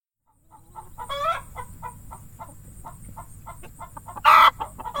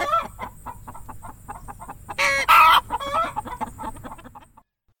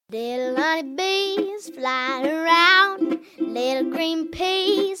flying around, little green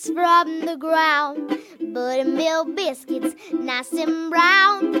peas from the ground, buttermilk biscuits, nice and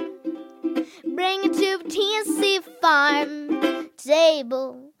brown. Bring it to Tennessee farm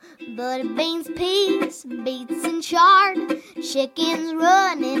table. Butter beans, peas, beets and chard, chickens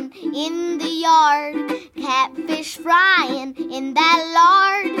running in the yard, catfish frying in that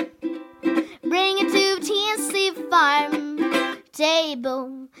lard. Bring it to Tennessee farm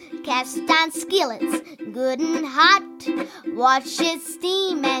table. Cast iron skillets, good and hot. Watch it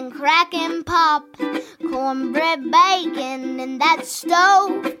steam and crack and pop. Cornbread, bacon in that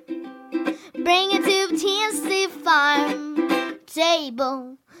stove. Bring it to Tennessee farm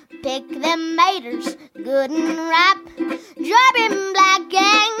table. Pick them maters, good and ripe, dropping black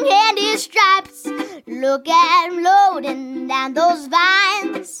and candy stripes. Look at 'em loading down those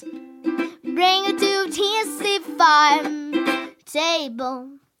vines. Bring it to Tennessee farm table.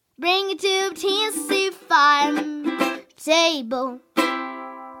 Bring it to Tennessee farm table.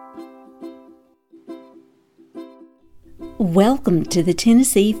 Welcome to the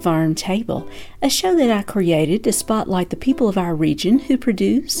Tennessee Farm Table, a show that I created to spotlight the people of our region who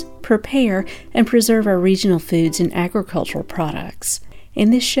produce, prepare, and preserve our regional foods and agricultural products.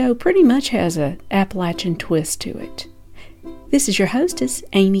 And this show pretty much has an Appalachian twist to it. This is your hostess,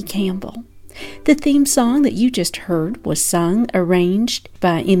 Amy Campbell. The theme song that you just heard was sung, arranged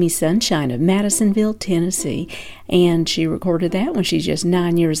by Emmy Sunshine of Madisonville, Tennessee, and she recorded that when she's just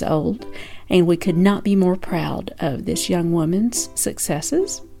 9 years old, and we could not be more proud of this young woman's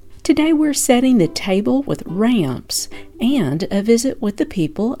successes. Today we're setting the table with ramps and a visit with the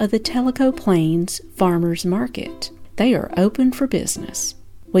people of the Tellico Plains Farmers Market. They are open for business.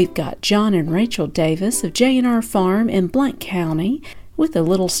 We've got John and Rachel Davis of J&R Farm in Blount County with a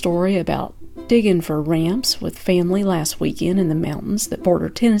little story about digging for ramps with family last weekend in the mountains that border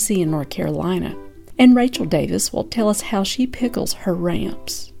Tennessee and North Carolina. And Rachel Davis will tell us how she pickles her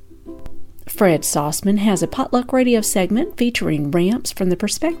ramps. Fred Sauceman has a potluck radio segment featuring ramps from the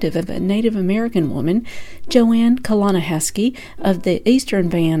perspective of a Native American woman, Joanne Kalanahaskee of the Eastern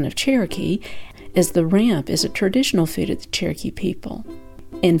Band of Cherokee, as the ramp is a traditional food of the Cherokee people.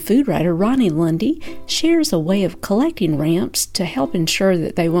 And food writer Ronnie Lundy shares a way of collecting ramps to help ensure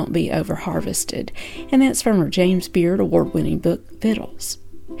that they won't be over-harvested, and that's from her James Beard award-winning book, Vittles.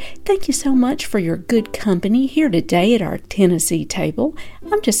 Thank you so much for your good company here today at our Tennessee table.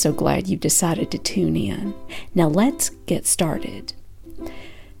 I'm just so glad you decided to tune in. Now let's get started.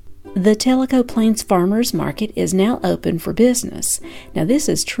 The Tellico Plains Farmers Market is now open for business. Now this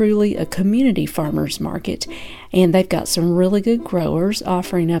is truly a community farmers market, and they've got some really good growers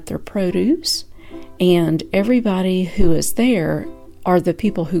offering up their produce, and everybody who is there are the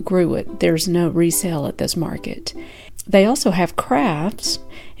people who grew it. There's no resale at this market. They also have crafts,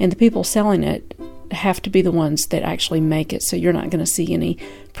 and the people selling it have to be the ones that actually make it, so you're not going to see any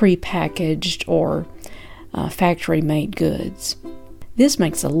prepackaged or factory-made goods. This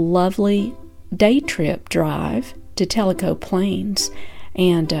makes a lovely day trip drive to Tellico Plains,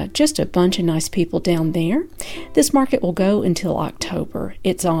 and just a bunch of nice people down there. This market will go until October.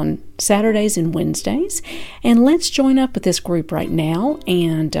 It's on Saturdays and Wednesdays, and let's join up with this group right now,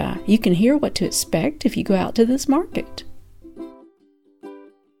 and you can hear what to expect if you go out to this market.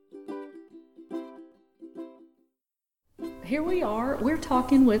 Here we are. We're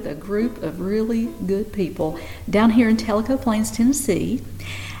talking with a group of really good people down here in Tellico Plains, Tennessee,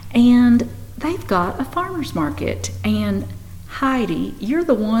 and they've got a farmer's market. And Heidi, you're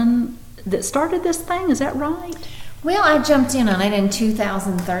the one that started this thing, is that right? Well, I jumped in on it in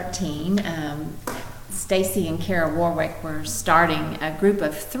 2013. Stacy and Kara Warwick were starting a group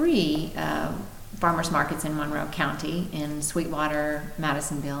of 3 farmers markets in Monroe County, in Sweetwater,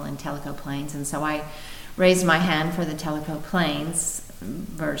 Madisonville, and Tellico Plains, and so I raised my hand for the Tellico Plains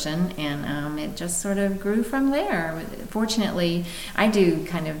version, and it just sort of grew from there. Fortunately, I do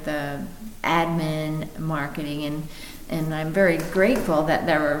kind of the admin marketing, and I'm very grateful that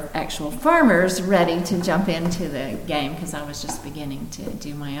there were actual farmers ready to jump into the game, because I was just beginning to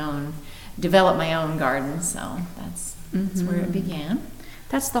develop my own garden, so that's where it began.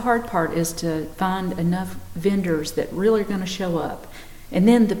 That's the hard part, is to find enough vendors that really are going to show up, and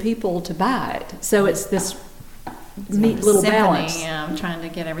then the people to buy it. So it's this neat little balance. Yeah, I'm trying to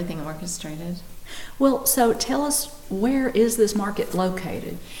get everything orchestrated. Well, so tell us, where is this market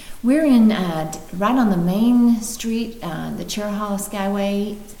located? We're in right on the main street, the Cherahalla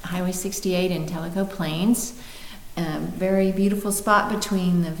Skyway, Highway 68 in Tellico Plains. Very beautiful spot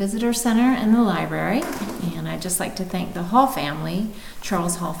between the visitor center and the library. And I'd just like to thank the Hall family,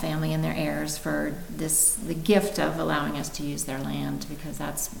 Charles Hall family and their heirs, for the gift of allowing us to use their land, because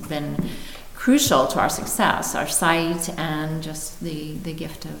that's been crucial to our success, our site, and just the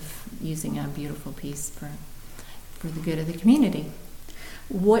gift of using a beautiful piece for the good of the community.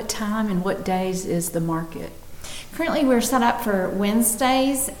 What time and what days is the market? Currently, we're set up for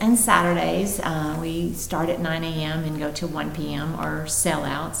Wednesdays and Saturdays. We start at 9 a.m. and go till 1 p.m. or sell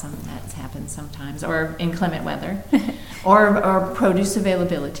out. That's happened sometimes, or inclement weather, or produce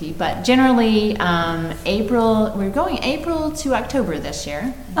availability. But generally, we're going April to October this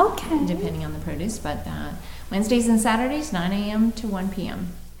year. Okay. Depending on the produce. But Wednesdays and Saturdays, 9 a.m. to 1 p.m.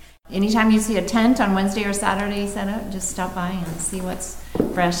 Anytime you see a tent on Wednesday or Saturday set up, just stop by and see what's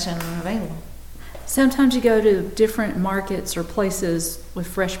fresh and available. Sometimes you go to different markets or places with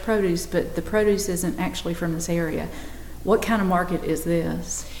fresh produce, but the produce isn't actually from this area. What kind of market is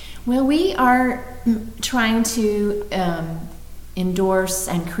this? Well, we are trying to endorse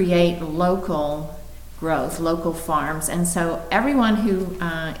and create local growth, local farms. And so everyone who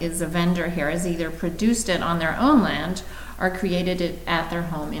is a vendor here has either produced it on their own land or created it at their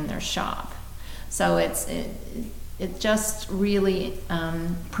home in their shop. So it just really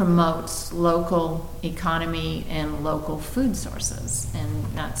promotes local economy and local food sources. And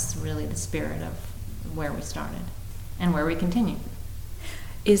that's really the spirit of where we started and where we continue.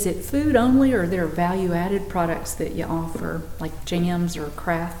 Is it food only, or are there value-added products that you offer, like jams or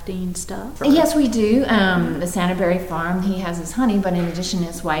crafting stuff? Yes, we do. The Santaberry Farm, he has his honey, but in addition,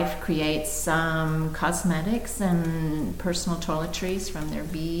 his wife creates cosmetics and personal toiletries from their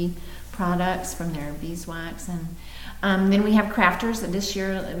bee products, from their beeswax. And then we have crafters. This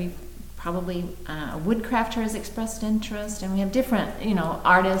year, we probably a wood crafter has expressed interest, and we have different,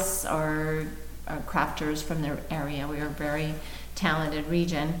 artists or crafters from their area. We are a very talented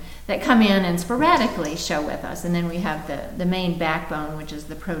region that come in and sporadically show with us. And then we have the main backbone, which is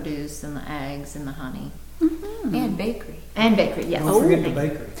the produce and the eggs and the honey. Mm-hmm. And bakery. And bakery, yes. Don't forget the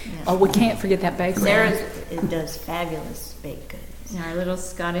bakery. Yeah. Oh, we can't forget that bakery. Sarah does fabulous baked goods. Our little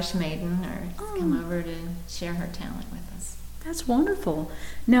Scottish maiden has come over to share her talent with us. That's wonderful.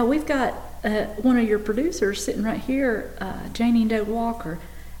 Now, we've got one of your producers sitting right here, Janie Doe Walker.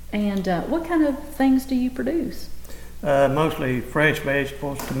 And what kind of things do you produce? Mostly fresh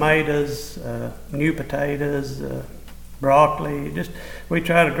vegetables, tomatoes, new potatoes, broccoli. We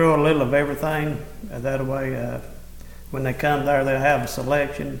try to grow a little of everything. That way, when they come there, they'll have a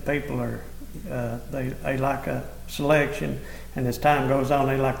selection. People they like a selection, and as time goes on,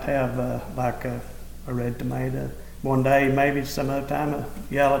 they like to have like a red tomato. One day, maybe some other time, a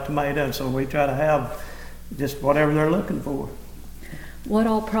yellow tomato. So we try to have just whatever they're looking for. What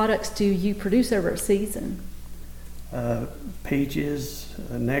all products do you produce over a season? Peaches,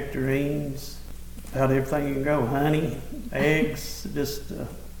 nectarines, about everything you can go. Honey, eggs, just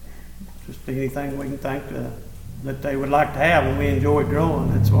anything we can think that they would like to have, and we enjoy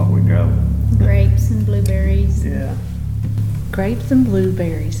growing. That's what we grow. Grapes and blueberries. Yeah. Grapes and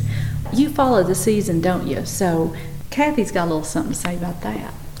blueberries. You follow the season, don't you? So Kathy's got a little something to say about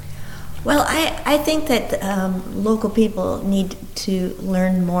that. Well, I think that local people need to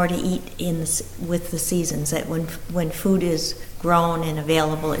learn more to eat with the seasons. That when food is grown and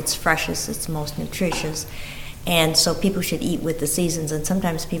available, it's freshest, it's most nutritious, and so people should eat with the seasons. And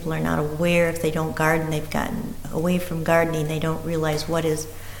sometimes people are not aware, if they don't garden, they've gotten away from gardening. They don't realize what is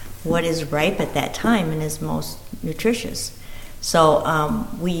ripe at that time and is most nutritious. So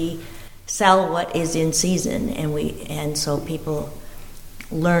we sell what is in season, and so people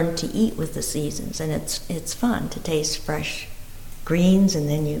learn to eat with the seasons, and it's fun to taste fresh greens, and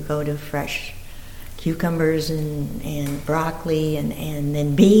then you go to fresh cucumbers and broccoli, and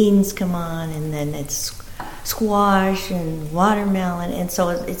then beans come on, and then it's squash and watermelon, and so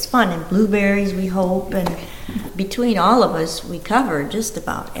it's fun. And blueberries, we hope, and between all of us, we cover just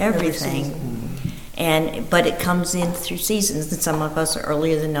about everything. But it comes in through seasons, and some of us are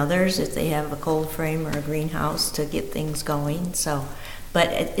earlier than others if they have a cold frame or a greenhouse to get things going. But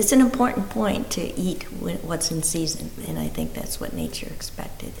it's an important point to eat what's in season, and I think that's what nature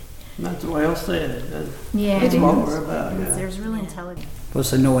expected. That's well said. Yeah, that's what we're about. Yeah. There's really intelligence.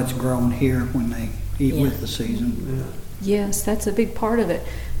 Plus, they know it's grown here when they eat with the season. Yeah. Yes, that's a big part of it.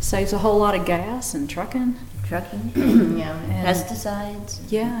 Saves a whole lot of gas and trucking. Yeah. And, Pesticides.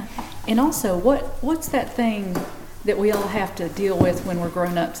 yeah. And also, what's that thing that we all have to deal with when we're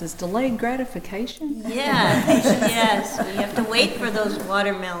grown-ups is delayed gratification? Yeah, yes. We have to wait for those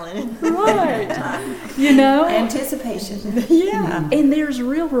watermelon. Right. Anticipation. Yeah. And there's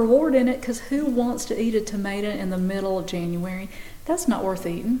real reward in it, because who wants to eat a tomato in the middle of January? That's not worth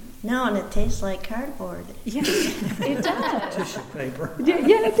eating. No, and it tastes like cardboard. Yeah, it does. Tissue paper.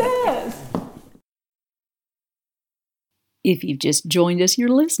 Yeah, it does. If you've just joined us, you're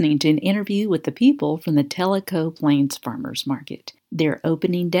listening to an interview with the people from the Tellico Plains Farmers Market. Their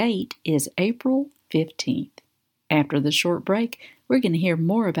opening date is April 15th. After the short break, we're going to hear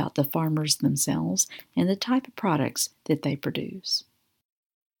more about the farmers themselves and the type of products that they produce.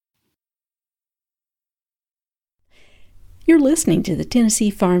 You're listening to the Tennessee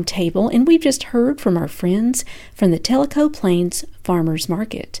Farm Table, and we've just heard from our friends from the Tellico Plains Farmers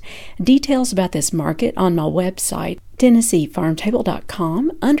Market. Details about this market on my website,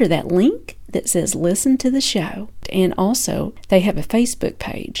 TennesseeFarmTable.com, under that link that says Listen to the Show. And also, they have a Facebook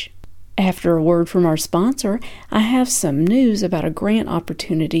page. After a word from our sponsor, I have some news about a grant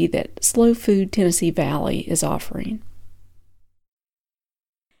opportunity that Slow Food Tennessee Valley is offering.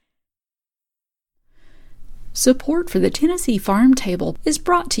 Support for the Tennessee Farm Table is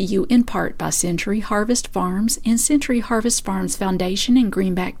brought to you in part by Century Harvest Farms and Century Harvest Farms Foundation in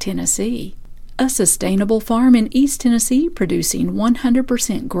Greenback, Tennessee. A sustainable farm in East Tennessee producing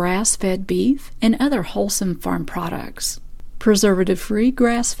 100% grass-fed beef and other wholesome farm products. Preservative-free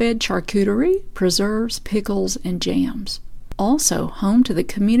grass-fed charcuterie, preserves, pickles, and jams. Also home to the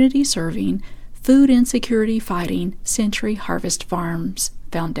community-serving, food insecurity-fighting Century Harvest Farms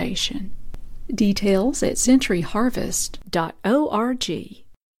Foundation. Details at centuryharvest.org.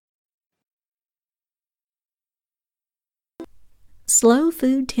 Slow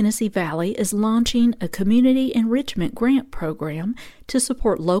Food Tennessee Valley is launching a community enrichment grant program to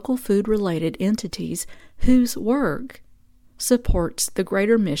support local food-related entities whose work supports the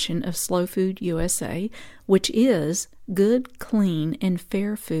greater mission of Slow Food USA, which is good, clean, and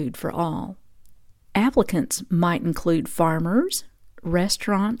fair food for all. Applicants might include farmers,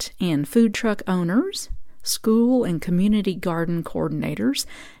 restaurant and food truck owners, school and community garden coordinators,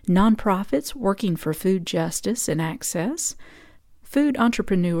 nonprofits working for food justice and access, food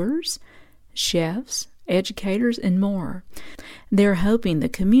entrepreneurs, chefs, educators, and more. They're hoping the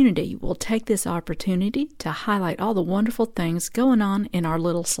community will take this opportunity to highlight all the wonderful things going on in our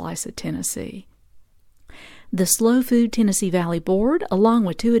little slice of Tennessee. The Slow Food Tennessee Valley Board, along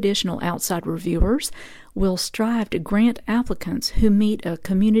with 2 additional outside reviewers, will strive to grant applicants who meet a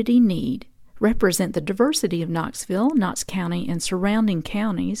community need, represent the diversity of Knoxville, Knox County, and surrounding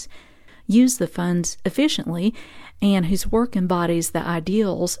counties, use the funds efficiently, and whose work embodies the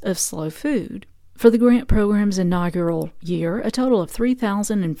ideals of slow food. For the grant program's inaugural year, a total of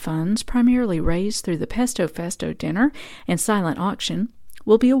 $3,000 in funds, primarily raised through the Pesto Festo dinner and silent auction,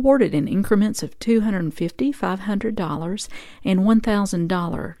 will be awarded in increments of $250, $500, and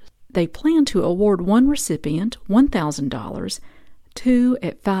 $1,000. They plan to award one recipient $1,000, 2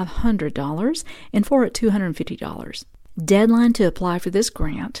 at $500, and 4 at $250. Deadline to apply for this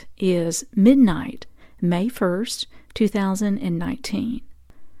grant is midnight, May 1st, 2019.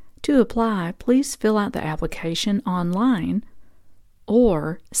 To apply, please fill out the application online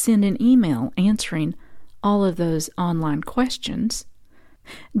or send an email answering all of those online questions.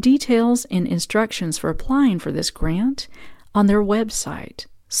 Details and instructions for applying for this grant on their website,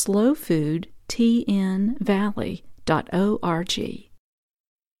 slowfoodtnvalley.org.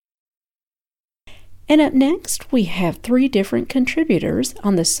 And up next, we have 3 different contributors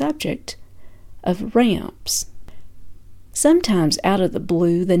on the subject of ramps. Sometimes out of the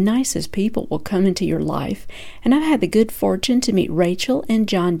blue, the nicest people will come into your life, and I've had the good fortune to meet Rachel and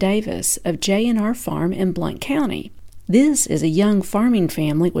John Davis of J&R Farm in Blount County. This is a young farming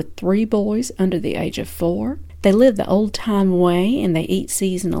family with 3 boys under the age of 4. They live the old-time way, and they eat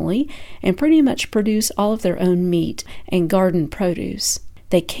seasonally and pretty much produce all of their own meat and garden produce.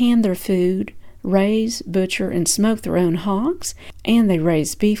 They can their food, raise, butcher, and smoke their own hogs, and they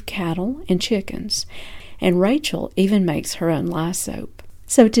raise beef cattle and chickens. And Rachel even makes her own lye soap.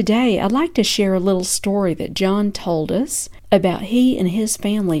 So today I'd like to share a little story that John told us about he and his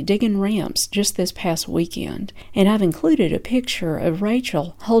family digging ramps just this past weekend. And I've included a picture of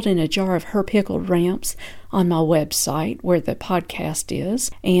Rachel holding a jar of her pickled ramps on my website where the podcast is,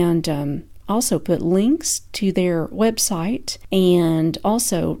 and also put links to their website. And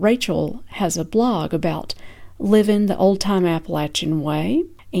also Rachel has a blog about living the old-time Appalachian way,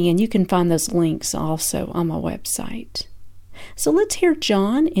 and you can find those links also on my website. So let's hear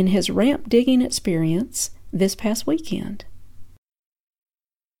John in his ramp digging experience this past weekend.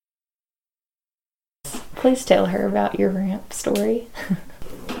 Please tell her about your ramp story.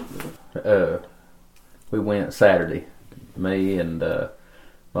 We went Saturday, me and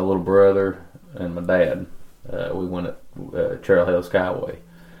my little brother and my dad. We went at Trail Hill Skyway.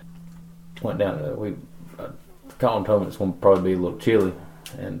 Went down. Colin told me it's going to probably be a little chilly,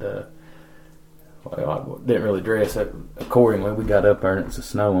 and I didn't really dress accordingly. We got up there and it was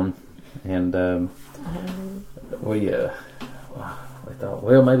snowing, and we we thought,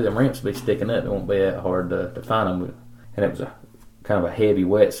 well, maybe the ramps will be sticking up. It won't be that hard to find them. And it was kind of a heavy,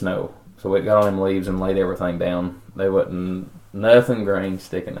 wet snow. So we got on them leaves and laid everything down. There wasn't nothing green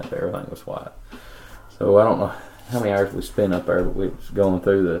sticking up. Everything was white. So I don't know how many hours we spent up there, but we was going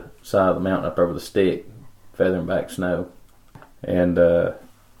through the side of the mountain up over the stick, feathering back snow. And I'd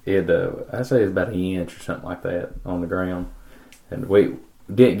say it's about an inch or something like that on the ground. And we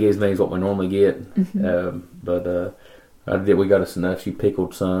didn't get as many as what we normally get, but we got us enough. She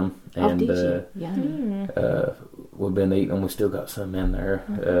pickled some, and we've been eating them. We still got some in there.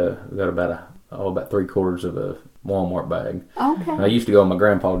 We got about 3/4 of a Walmart bag. Okay. I used to go with my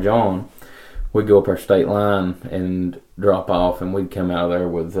grandpa John. We'd go up our state line and drop off, and we'd come out of there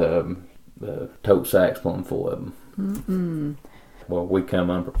with tote sacks plumb full of them. Mm-hmm. Well, we come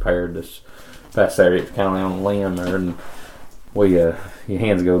unprepared this past Saturday. It's kind of on a limb there, and your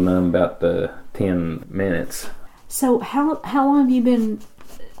hands go numb about 10 minutes. So how long have you been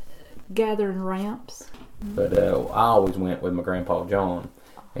gathering ramps? But I always went with my grandpa John,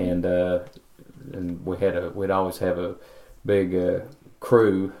 and we'd always have a big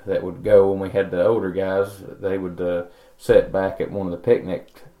crew that would go. When we had the older guys, they would sit back at one of the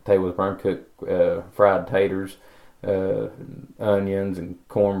picnic tables, burn cooked fried taters, onions and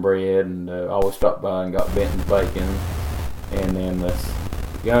cornbread, and always stopped by and got Benton's bacon. And then the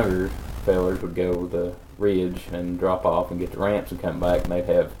younger fellers would go to the ridge and drop off and get the ramps and come back,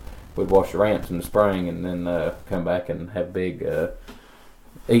 and we'd wash the ramps in the spring and then come back and have big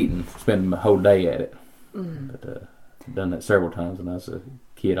eating, spend the whole day at it. But done that several times when I was a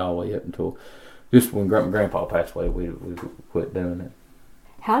kid, all the way up until just when my grandpa passed away, we quit doing it.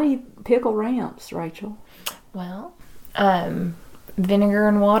 How do you pickle ramps, Rachel? Well, vinegar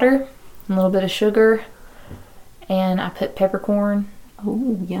and water, a little bit of sugar, and I put peppercorn.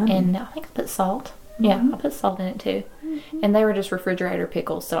 Oh, yummy. And I think I put salt. Mm-hmm. Yeah, I put salt in it too. Mm-hmm. And they were just refrigerator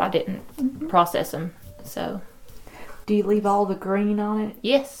pickles, so I didn't process them. So, do you leave all the green on it?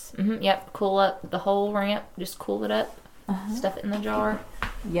 Yes. Mm-hmm. Yep. Cool up the whole ramp. Just cool it up. Stuff it in the jar.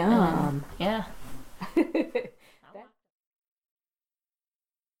 Yum. Yeah.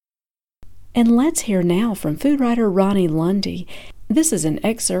 And let's hear now from food writer Ronnie Lundy. This is an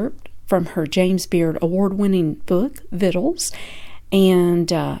excerpt from her James Beard award-winning book, Vittles,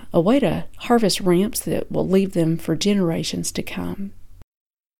 and a way to harvest ramps that will leave them for generations to come.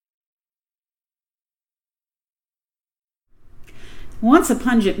 Once a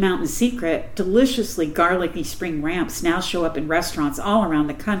pungent mountain secret, deliciously garlicky spring ramps now show up in restaurants all around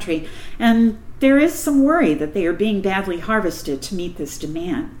the country, and there is some worry that they are being badly harvested to meet this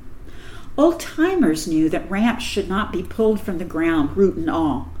demand. Old-timers knew that ramps should not be pulled from the ground, root and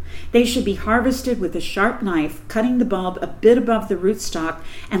all. They should be harvested with a sharp knife, cutting the bulb a bit above the rootstock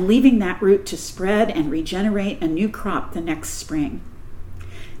and leaving that root to spread and regenerate a new crop the next spring.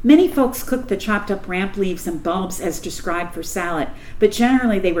 Many folks cook the chopped up ramp leaves and bulbs as described for salad, but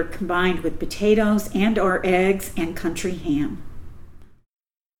generally they were combined with potatoes and/or eggs and country ham.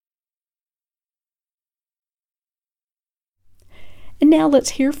 And now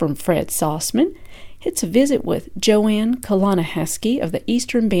let's hear from Fred Sauceman. It's a visit with Joanne Kalonahesky of the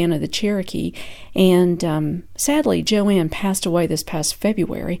Eastern Band of the Cherokee, and sadly Joanne passed away this past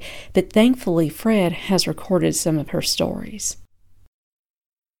February, but thankfully Fred has recorded some of her stories.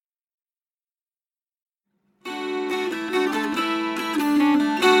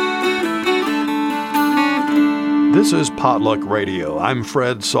 This is Potluck Radio. I'm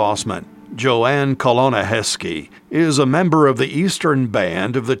Fred Sauceman. Joanne Kalonahesky is a member of the Eastern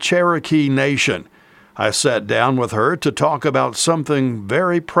Band of the Cherokee Nation. I sat down with her to talk about something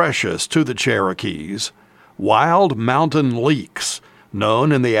very precious to the Cherokees, wild mountain leeks,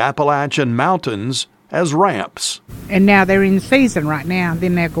 known in the Appalachian Mountains as ramps. And now they're in season right now,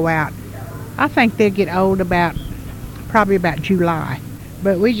 then they'll go out. I think they'll get old probably about July.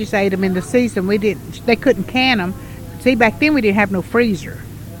 But we just ate them in the season. They couldn't can them. See, back then we didn't have no freezer.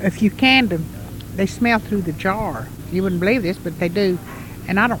 If you canned them, they smell through the jar. You wouldn't believe this, but they do.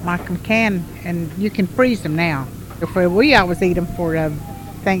 And I don't like them canned, and you can freeze them now. We always eat them for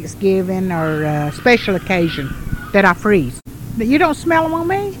Thanksgiving or special occasion that I freeze. You don't smell them on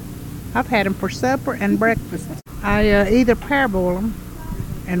me? I've had them for supper and breakfast. I either parboil them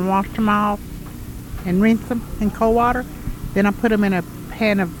and wash them off and rinse them in cold water. Then I put them in a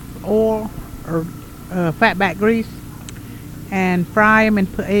pan of oil or fatback grease and fry them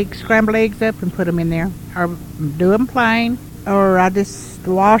and put scrambled eggs up and put them in there. Or do them plain. Or I just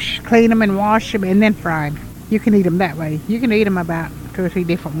clean them and wash them and then fry them. You can eat them that way. You can eat them about 2 or 3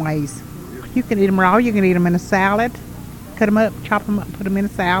 different ways. You can eat them raw. You can eat them in a salad. Cut them up, chop them up, put them in a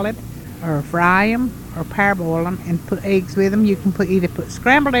salad. Or fry them. or parboil them and put eggs with them. You can either put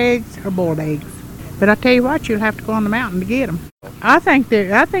scrambled eggs or boiled eggs. But I tell you what, you'll have to go on the mountain to get them. I think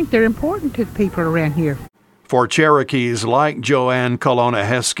they're important to the people around here. For Cherokees like Joanne Colonna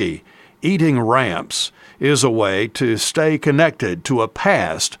Heskey, eating ramps is a way to stay connected to a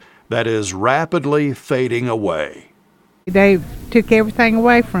past that is rapidly fading away. They took everything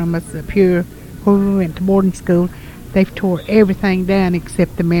away from us up here when we went to boarding school. They've tore everything down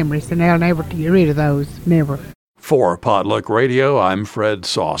except the memories, and they'll never get rid of those, never. For Potluck Radio, I'm Fred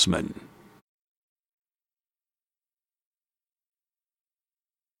Sauceman.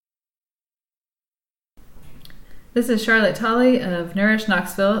 This is Charlotte Tolley of Nourish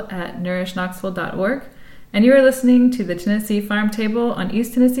Knoxville at nourishnknoxville.org, and you are listening to the Tennessee Farm Table on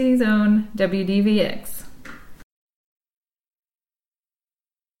East Tennessee's own WDVX.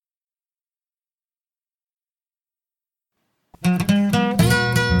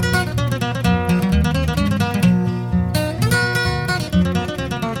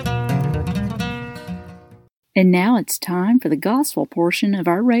 And now it's time for the gospel portion of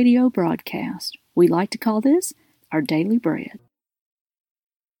our radio broadcast. We like to call this our daily bread.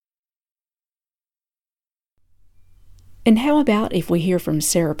 And how about if we hear from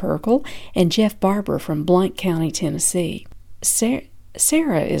Sarah Perkle and Jeff Barber from Blount County, Tennessee?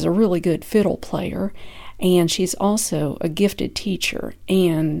 Sarah is a really good fiddle player, and she's also a gifted teacher.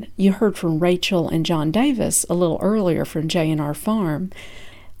 And you heard from Rachel and John Davis a little earlier from J&R Farm.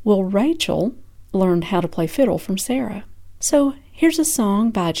 Well, Rachel learned how to play fiddle from Sarah. So here's a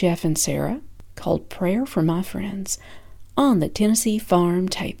song by Jeff and Sarah called Prayer for My Friends on the Tennessee Farm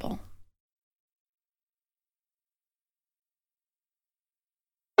Table.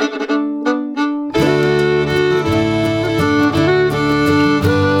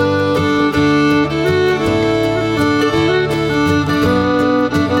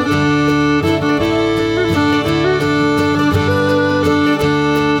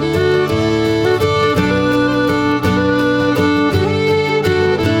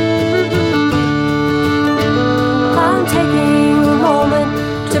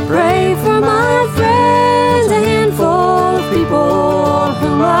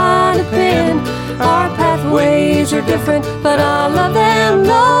 Are different, but I love them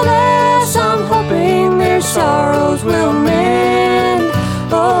no less. I'm hoping their sorrows will mend.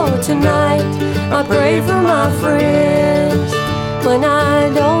 Oh, tonight I pray for my friends. When I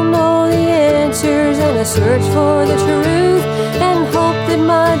don't know the answers and I search for the truth and hope that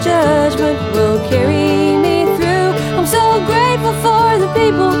my judgment will carry me through. I'm so grateful for the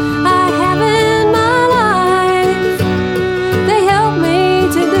people I have in my life. They help me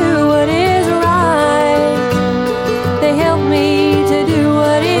to do what is right. They help me to do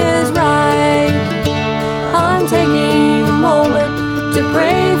what is right. I'm taking a moment to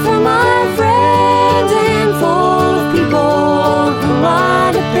pray for my friends, a handful of people on whom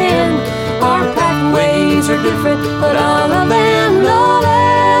I depend. Our pathways are different, but I love them no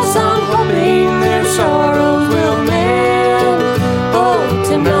less. I'm hoping their sorrows will mend. Oh,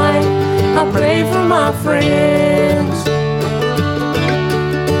 tonight I pray for my friends.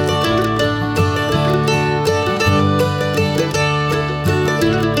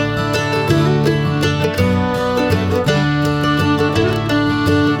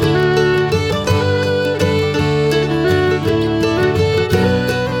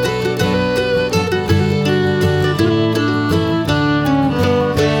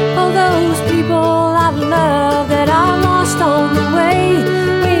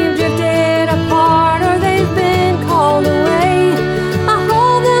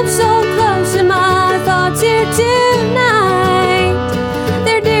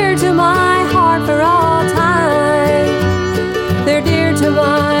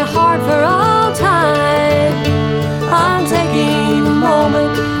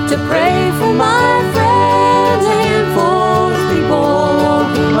 To pray for my friends, a handful of people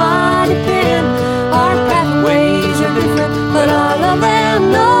on whom I depend. Our pathways are different, but I love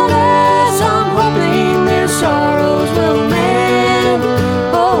them no less. I'm hoping their sorrows will mend.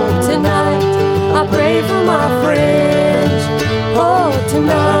 Oh, tonight I pray for my friends. Oh,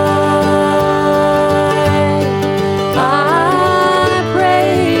 tonight I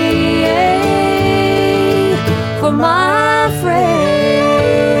pray for my friends.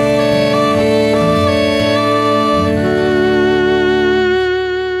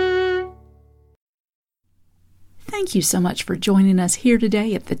 Thank you so much for joining us here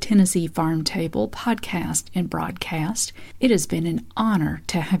today at the Tennessee Farm Table podcast and broadcast. It has been an honor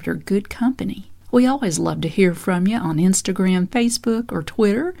to have your good company. We always love to hear from you on Instagram, Facebook, or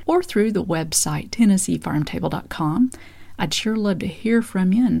Twitter, or through the website TennesseeFarmTable.com. I'd sure love to hear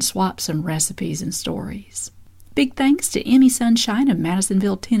from you and swap some recipes and stories. Big thanks to Emmy Sunshine of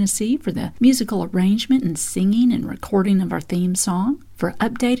Madisonville, Tennessee for the musical arrangement and singing and recording of our theme song. For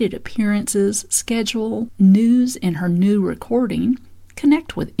updated appearances, schedule, news, and her new recording,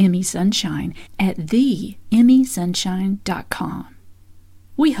 connect with Emmy Sunshine at theemmysunshine.com.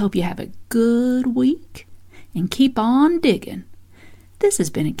 We hope you have a good week and keep on digging. This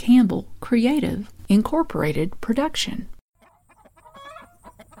has been a Campbell Creative Incorporated production.